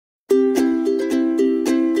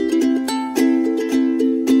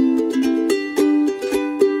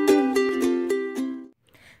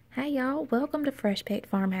Welcome to Fresh Picked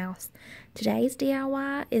Farmhouse. Today's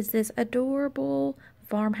DIY is this adorable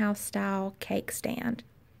farmhouse style cake stand.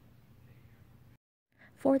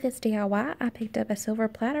 For this DIY, I picked up a silver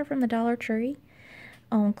platter from the Dollar Tree.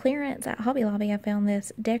 On clearance at Hobby Lobby, I found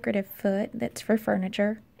this decorative foot that's for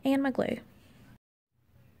furniture and my glue.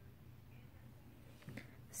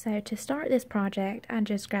 So to start this project, I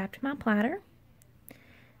just grabbed my platter,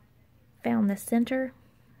 found the center,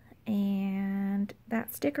 and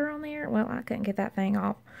that sticker on there, well, I couldn't get that thing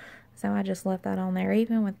off, so I just left that on there.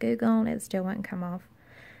 Even with glue on, it still wouldn't come off.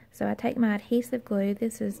 So I take my adhesive glue.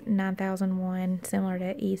 This is 9001, similar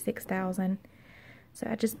to E6000. So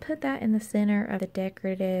I just put that in the center of the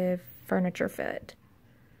decorative furniture foot.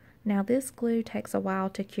 Now this glue takes a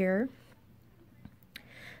while to cure,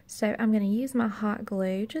 so I'm going to use my hot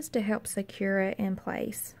glue just to help secure it in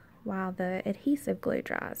place while the adhesive glue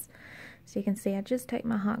dries. So you can see I just take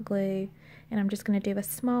my hot glue and I'm just going to do a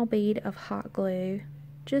small bead of hot glue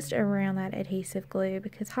just around that adhesive glue,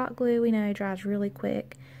 because hot glue, we know, dries really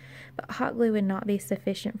quick, but hot glue would not be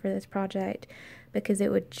sufficient for this project because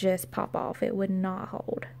it would just pop off. It would not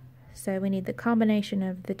hold. So we need the combination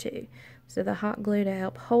of the two. So the hot glue to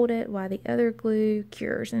help hold it while the other glue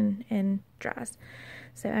cures and dries.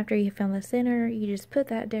 So after you found the center, you just put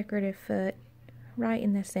that decorative foot right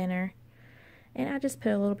in the center. And I just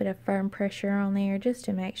put a little bit of firm pressure on there just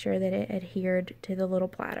to make sure that it adhered to the little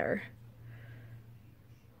platter.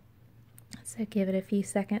 So give it a few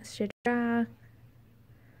seconds to dry.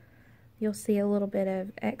 You'll see a little bit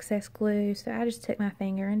of excess glue, so I just took my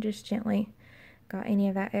finger and just gently got any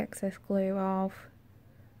of that excess glue off.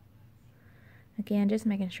 Again, just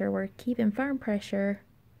making sure we're keeping firm pressure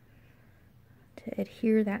to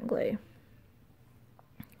adhere that glue.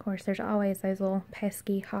 Of course, there's always those little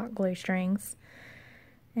pesky hot glue strings.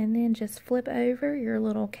 And then just flip over your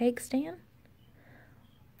little cake stand,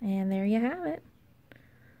 and there you have it.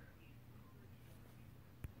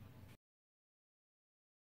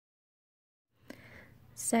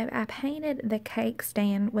 So I painted the cake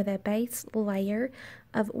stand with a base layer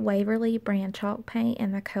of Waverly brand chalk paint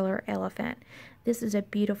in the color Elephant. This is a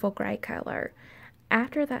beautiful gray color.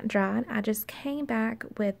 After that dried, I just came back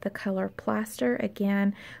with the color Plaster,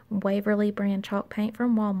 again, Waverly brand chalk paint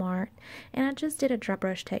from Walmart, and I just did a dry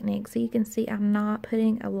brush technique, so you can see I'm not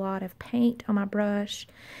putting a lot of paint on my brush.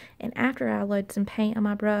 And after I load some paint on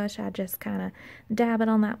my brush, I just kind of dab it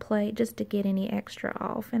on that plate just to get any extra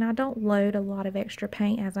off. And I don't load a lot of extra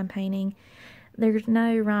paint as I'm painting. There's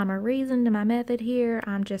no rhyme or reason to my method here.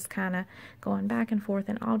 I'm just kind of going back and forth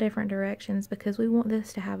in all different directions because we want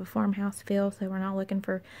this to have a farmhouse feel, so we're not looking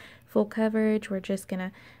for full coverage. We're just going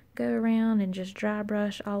to go around and just dry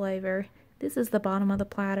brush all over. This is the bottom of the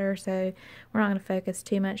platter, so we're not going to focus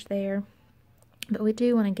too much there. But we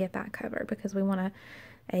do want to get that covered because we want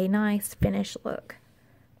a nice finished look.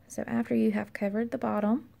 So after you have covered the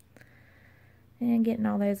bottom and getting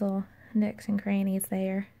all those little nooks and crannies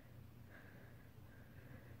there,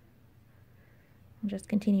 just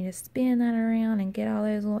continue to spin that around and get all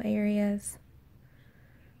those little areas.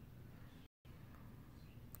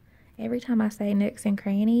 Every time I say nooks and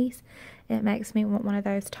crannies, it makes me want one of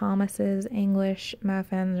those Thomas's English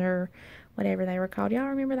muffins or whatever they were called. Y'all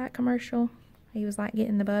remember that commercial? He was like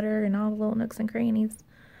getting the butter and all the little nooks and crannies.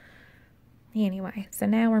 Anyway, so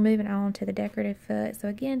now we're moving on to the decorative foot. So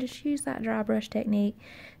again, just use that dry brush technique.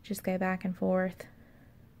 Just go back and forth.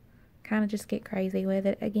 Kind of just get crazy with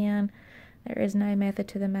it. Again, there is no method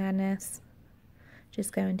to the madness.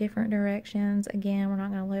 Just go in different directions. Again, we're not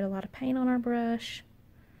going to load a lot of paint on our brush.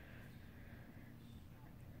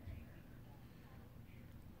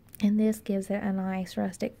 And this gives it a nice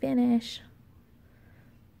rustic finish.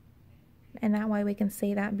 And that way we can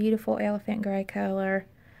see that beautiful elephant gray color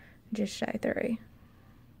just show through.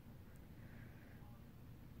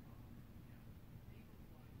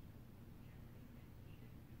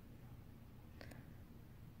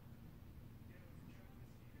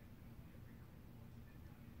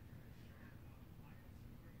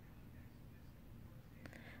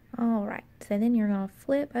 Alright, so then you're going to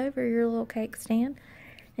flip over your little cake stand,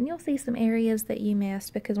 and you'll see some areas that you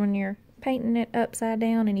missed because when you're painting it upside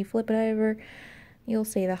down and you flip it over, you'll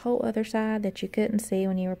see the whole other side that you couldn't see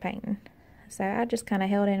when you were painting. So I just kind of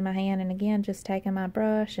held it in my hand, and again, just taking my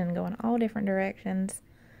brush and going all different directions.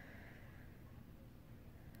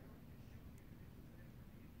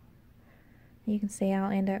 You can see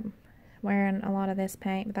I'll end up wearing a lot of this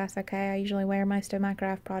paint, but that's okay. I usually wear most of my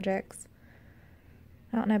craft projects.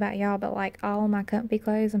 I don't know about y'all, but like all of my comfy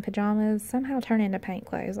clothes and pajamas somehow turn into paint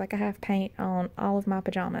clothes. Like I have paint on all of my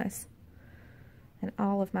pajamas and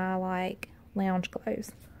all of my like lounge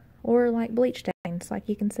clothes, or like bleach stains. directions, like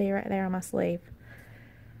you can see right there on my sleeve.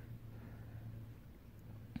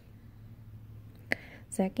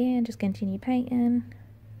 So again, just continue painting.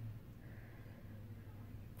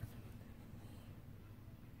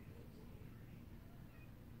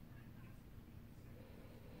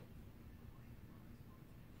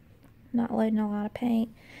 Not loading a lot of paint,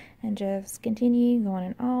 and just continue going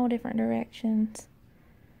in all different directions.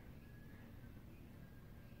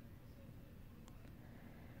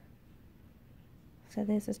 So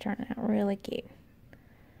this is turning out really cute.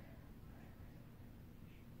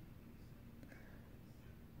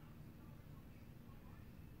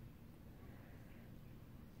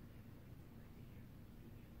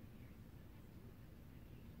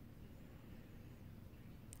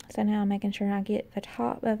 So now I'm making sure I get the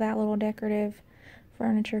top of that little decorative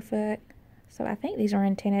furniture foot. So I think these are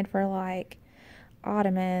intended for like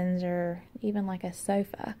ottomans or even like a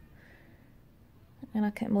sofa. And I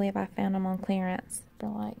couldn't believe I found them on clearance for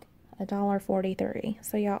like $1.43.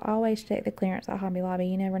 So y'all always check the clearance at Hobby Lobby.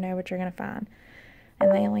 You never know what you're going to find.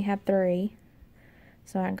 And they only had 3.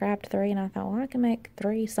 So I grabbed 3 and I thought, well, I can make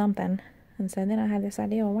 3 something. And so then I had this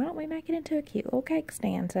idea, well, why don't we make it into a cute little cake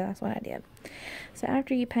stand? So that's what I did. So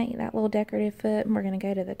after you paint that little decorative foot, we're going to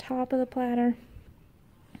go to the top of the platter.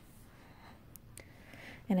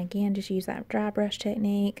 And again, just use that dry brush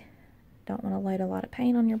technique. Don't want to load a lot of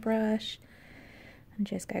paint on your brush. And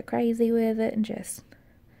just go crazy with it and just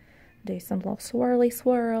do some little swirly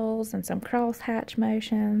swirls and some cross hatch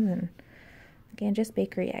motions. And again, just be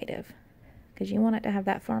creative, because you want it to have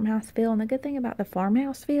that farmhouse feel. And the good thing about the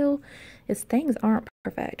farmhouse feel is things aren't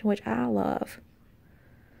perfect, which I love,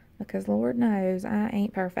 because Lord knows I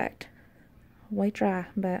ain't perfect. We try,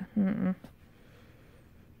 but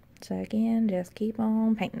So again, just keep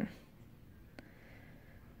on painting.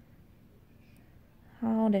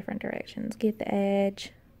 All different directions. Get the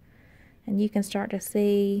edge, and you can start to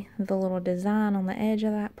see the little design on the edge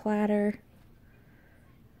of that platter.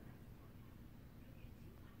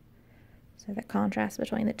 So the contrast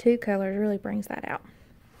between the 2 colors really brings that out.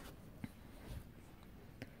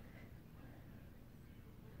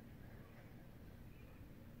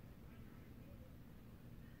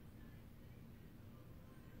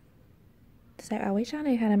 So I wish I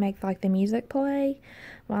knew how to make like the music play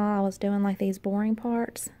while I was doing like these boring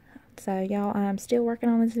parts. So y'all, I'm still working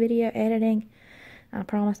on this video editing. I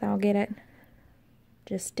promise I'll get it.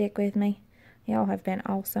 Just stick with me. Y'all have been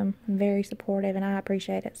awesome, very supportive, and I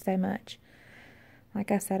appreciate it so much.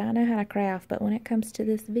 Like I said, I know how to craft, but when it comes to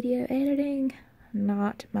this video editing,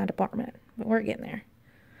 not my department. But we're getting there.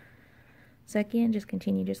 So again, just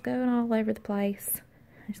continue just going all over the place.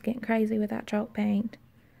 Just getting crazy with that chalk paint.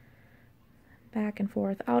 Back and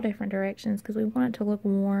forth, all different directions, because we want it to look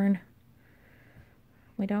worn.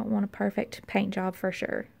 We don't want a perfect paint job for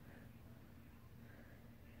sure.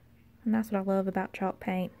 And that's what I love about chalk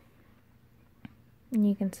paint. And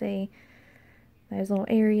you can see those little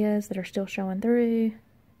areas that are still showing through.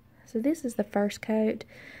 So this is the first coat.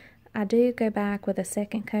 I do go back with a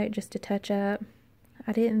second coat just to touch up.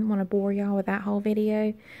 I didn't want to bore y'all with that whole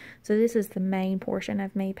video. So this is the main portion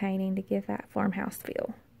of me painting to give that farmhouse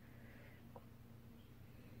feel.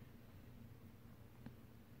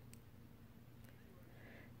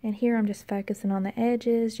 And here I'm just focusing on the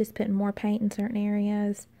edges, just putting more paint in certain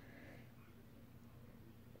areas.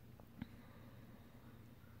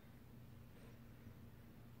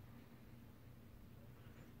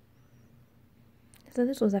 So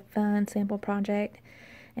this was a fun, simple project.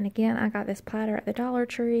 And again, I got this platter at the Dollar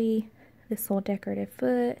Tree, this little decorative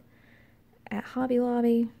foot at Hobby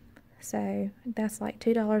Lobby. So that's like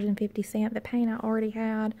 $2.50. The paint I already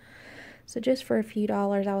had. So just for a few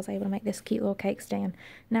dollars, I was able to make this cute little cake stand.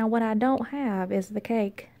 Now, what I don't have is the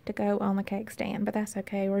cake to go on the cake stand, but that's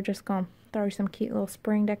okay. We're just going to throw some cute little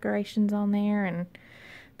spring decorations on there and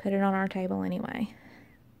put it on our table anyway.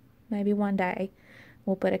 Maybe one day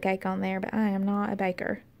we'll put a cake on there, but I am not a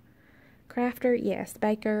baker. Crafter, yes.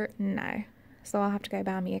 Baker, no. So I'll have to go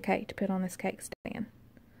buy me a cake to put on this cake stand.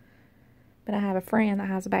 But I have a friend that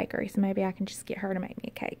has a bakery, so maybe I can just get her to make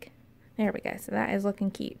me a cake. There we go. So that is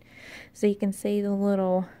looking cute. So you can see the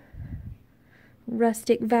little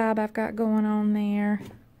rustic vibe I've got going on there.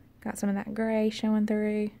 Got some of that gray showing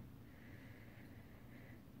through.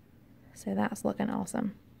 So that's looking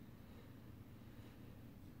awesome.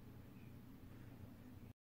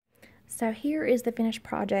 So here is the finished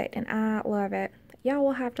project, and I love it. Y'all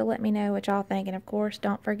will have to let me know what y'all think, and of course,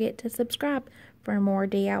 don't forget to subscribe for more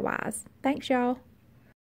DIYs. Thanks, y'all.